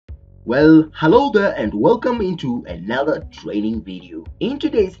Well, hello there and welcome into another training video. In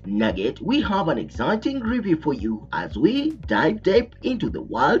today's nugget, we have an exciting review for you as we dive deep into the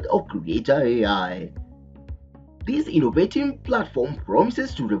world of Creaitor AI. This innovative platform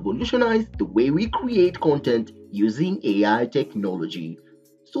promises to revolutionize the way we create content using AI technology.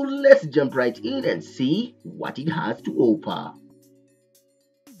 So let's jump right in and see what it has to offer.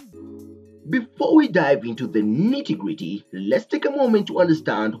 Before we dive into the nitty-gritty, let's take a moment to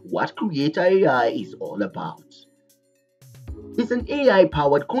understand what Creaitor AI is all about. It's an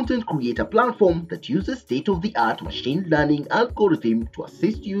AI-powered content creator platform that uses state-of-the-art machine learning algorithms to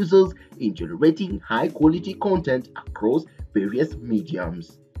assist users in generating high-quality content across various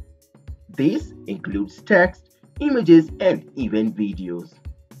mediums. This includes text, images, and even videos.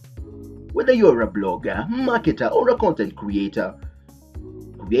 Whether you're a blogger, marketer, or a content creator,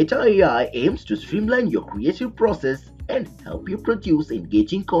 Creaitor AI aims to streamline your creative process and help you produce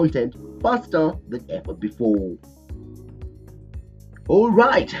engaging content faster than ever before.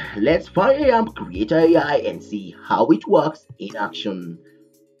 Alright, let's fire up Creaitor AI and see how it works in action.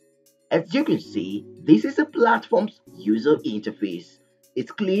 As you can see, this is a platform's user interface.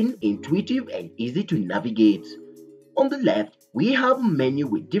 It's clean, intuitive, and easy to navigate. On the left, we have a menu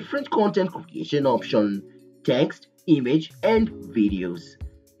with different content creation options: text, image, and videos.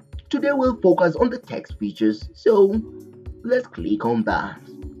 Today we'll focus on the text features, so let's click on that.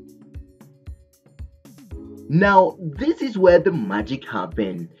 Now, this is where the magic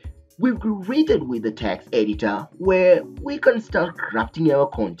happens. We've created with the text editor where we can start crafting our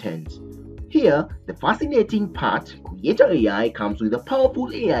content. Here, the fascinating part, Creaitor AI comes with a powerful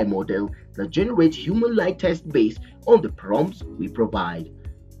AI model that generates human-like text based on the prompts we provide.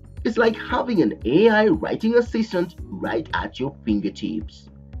 It's like having an AI writing assistant right at your fingertips.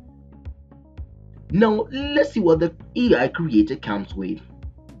 Now, let's see what the AI creator comes with.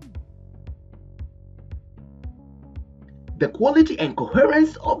 The quality and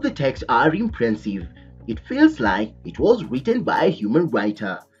coherence of the text are impressive. It feels like it was written by a human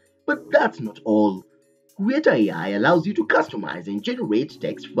writer. But that's not all. Creaitor AI allows you to customize and generate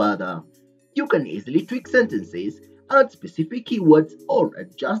text further. You can easily tweak sentences, add specific keywords, or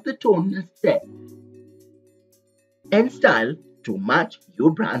adjust the tone and style to match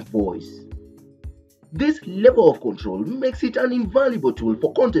your brand voice. This level of control makes it an invaluable tool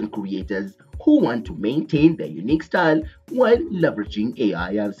for content creators who want to maintain their unique style while leveraging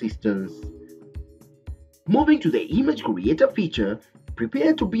AI assistance. Moving to the image creator feature,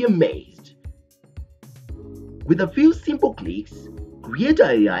 prepare to be amazed. With a few simple clicks, Creaitor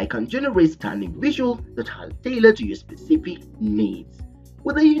AI can generate stunning visuals that are tailored to your specific needs.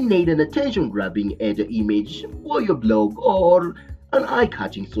 Whether you need an attention-grabbing header image for your blog or an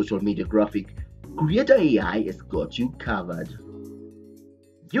eye-catching social media graphic, Creaitor AI has got you covered.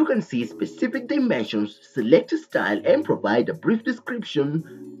 You can see specific dimensions, select a style, and provide a brief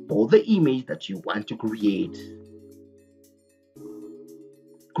description for the image that you want to create.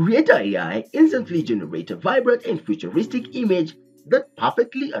 Creaitor AI instantly generates a vibrant and futuristic image that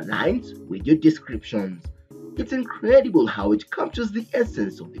perfectly aligns with your descriptions. It's incredible how it captures the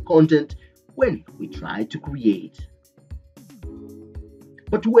essence of the content when we try to create.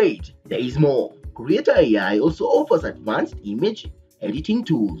 But wait, there is more. Creaitor AI also offers advanced image editing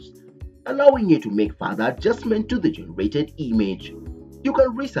tools, allowing you to make further adjustments to the generated image. You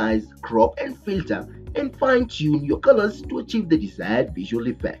can resize, crop, and filter, and fine-tune your colors to achieve the desired visual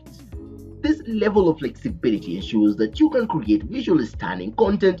effects. This level of flexibility ensures that you can create visually stunning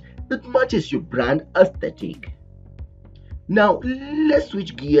content that matches your brand aesthetic. Now, let's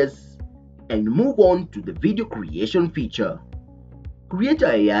switch gears and move on to the video creation feature. Creaitor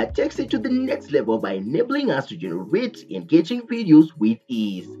AI takes it to the next level by enabling us to generate engaging videos with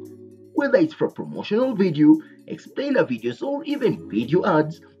ease. Whether it's for promotional video, explainer videos, or even video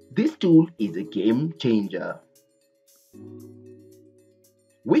ads, this tool is a game changer.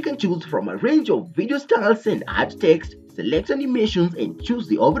 We can choose from a range of video styles and add text, select animations, and choose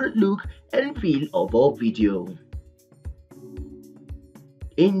the overall look and feel of our video.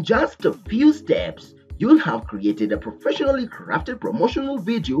 In just a few steps, you'll have created a professionally crafted promotional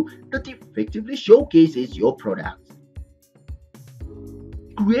video that effectively showcases your product.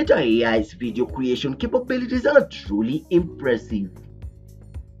 Creaitor AI's video creation capabilities are truly impressive.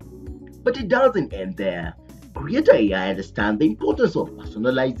 But it doesn't end there. Creaitor AI understands the importance of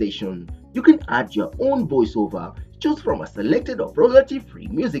personalization. You can add your own voiceover, choose from a selected of royalty-free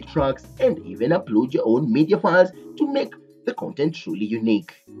music tracks, and even upload your own media files to make the content truly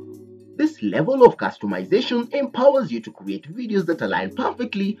unique. This level of customization empowers you to create videos that align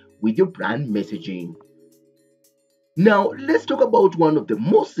perfectly with your brand messaging. Now, let's talk about one of the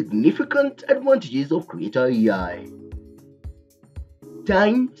most significant advantages of Creator AI: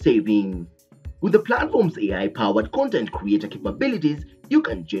 time saving. With the platform's AI-powered content creator capabilities, you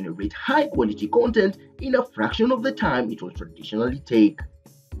can generate high-quality content in a fraction of the time it will traditionally take.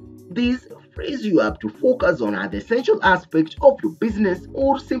 This frees you up to focus on other essential aspects of your business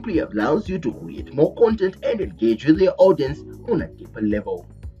or simply allows you to create more content and engage with your audience on a deeper level.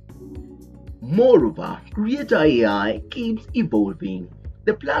 Moreover, Creator AI keeps evolving.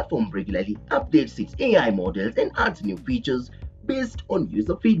 The platform regularly updates its AI models and adds new features based on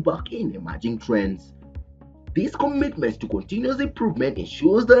user feedback and emerging trends. This commitment to continuous improvement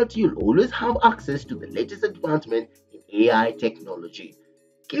ensures that you'll always have access to the latest advancement in AI technology,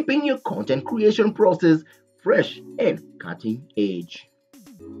 keeping your content creation process fresh and cutting edge.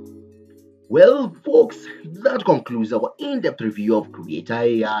 Well, folks, that concludes our in-depth review of Creator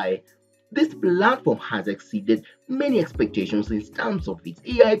AI. This platform has exceeded many expectations in terms of its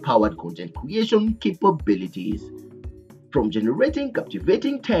AI-powered content creation capabilities. From generating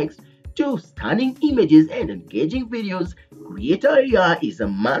captivating text to stunning images and engaging videos, Creator AI is a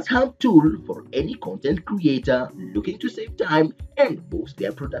must-have tool for any content creator looking to save time and boost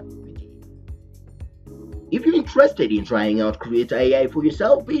their productivity. If you're interested in trying out Creator AI for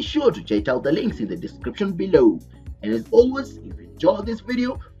yourself, be sure to check out the links in the description below. And as always, if you enjoyed this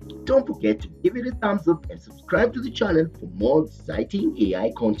video, don't forget to give it a thumbs up and subscribe to the channel for more exciting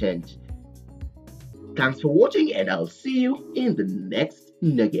AI content. Thanks for watching, and I'll see you in the next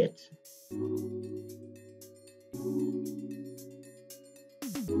nugget.